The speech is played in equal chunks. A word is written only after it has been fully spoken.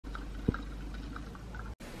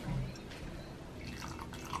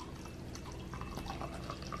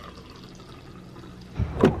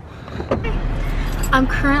I'm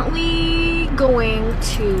currently going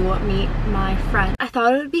to meet my friend. I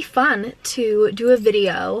thought it would be fun to do a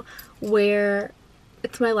video where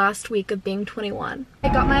it's my last week of being 21.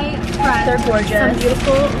 I got my friend. They're gorgeous. Some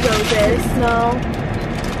beautiful roses. They smell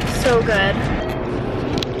so good.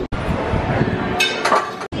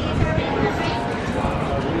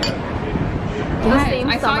 Hi,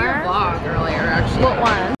 I saw your vlog earlier, actually. What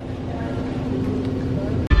one?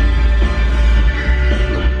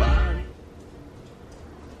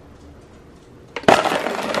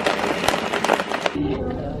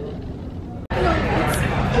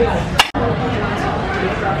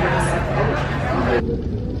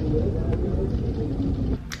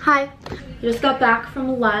 Hi. I just got back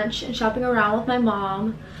from lunch and shopping around with my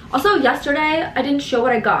mom. Also, yesterday I didn't show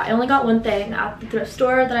what I got. I only got one thing at the thrift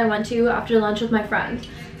store that I went to after lunch with my friend.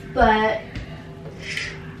 But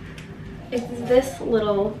it's this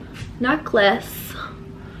little necklace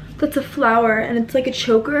that's a flower and it's like a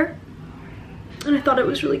choker. And I thought it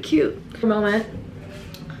was really cute. For a moment,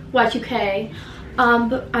 Y2K.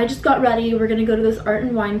 But I just got ready. We're gonna go to this art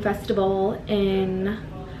and wine festival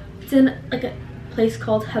it's in like a place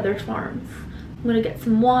called Heather Farms. I'm gonna get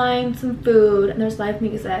some wine, some food, and there's live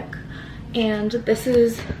music. And this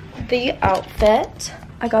is the outfit.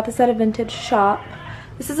 I got this at a vintage shop.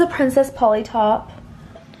 This is a Princess Polly top.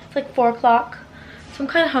 It's like 4 o'clock, so I'm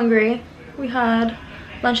kind of hungry. We had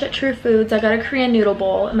lunch at True Foods. I got a Korean noodle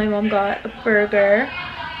bowl, and my mom got a burger.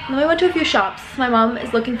 And then we went to a few shops. My mom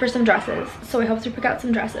is looking for some dresses, so I helped her pick out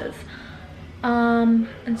some dresses. And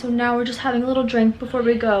so now we're just having a little drink before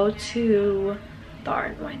we go to the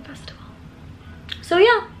Art and Wine Festival. So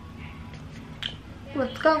yeah,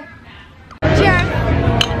 let's go. Cheers!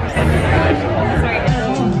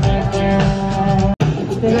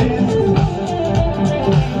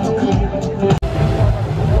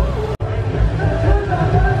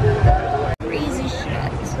 Crazy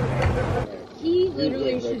shit. He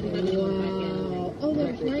literally should be. Wow. Oh,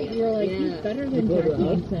 that's right. You're like, he's better than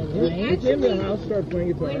Jackson, right?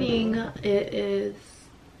 Morning. It is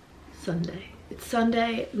Sunday. It's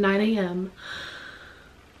Sunday, 9 a.m.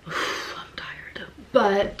 I'm tired.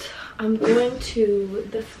 But I'm going to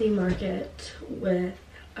the flea market with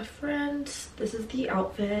a friend. This is the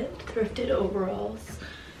outfit. Thrifted overalls.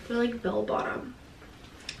 They're like bell bottom.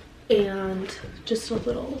 And just a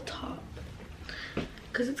little top.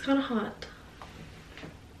 Because it's kind of hot.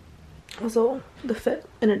 Also, the fit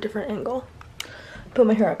in a different angle. Put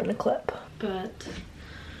my hair up in a clip. But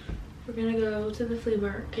we're gonna go to the flea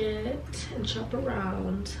market and shop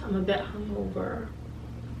around. I'm a bit hungover.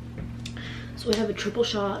 So we have a triple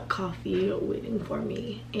shot coffee waiting for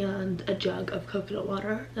me and a jug of coconut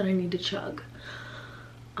water that I need to chug.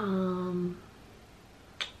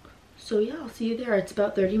 So yeah, I'll see you there. It's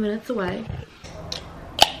about 30 minutes away.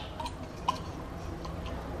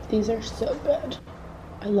 These are so good.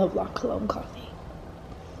 I love La Colombe coffee.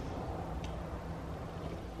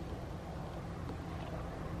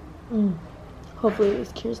 Hopefully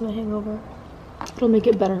this cures my hangover. It'll make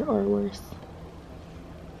it better or worse.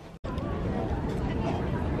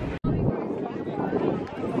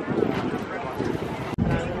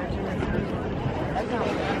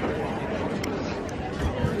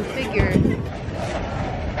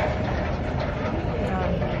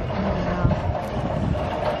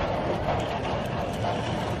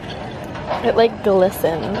 It like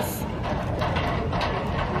glistens.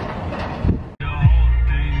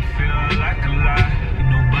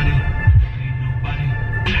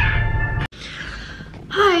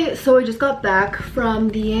 Hi, so I just got back from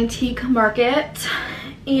the antique market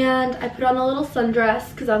and I put on a little sundress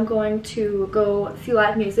because I'm going to go see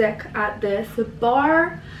live music at this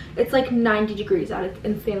bar. It's like 90 degrees out. It's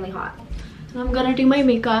insanely hot. And I'm gonna do my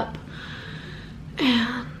makeup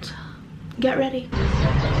and get ready.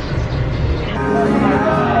 What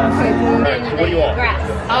do you want? Grass.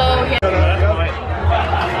 Oh, yeah. Don't worry.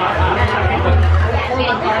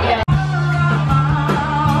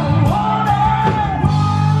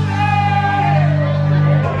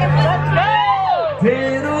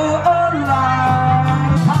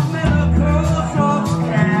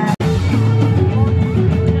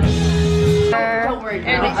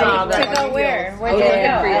 To go where? Where did you go?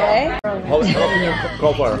 How can you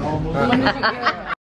call for?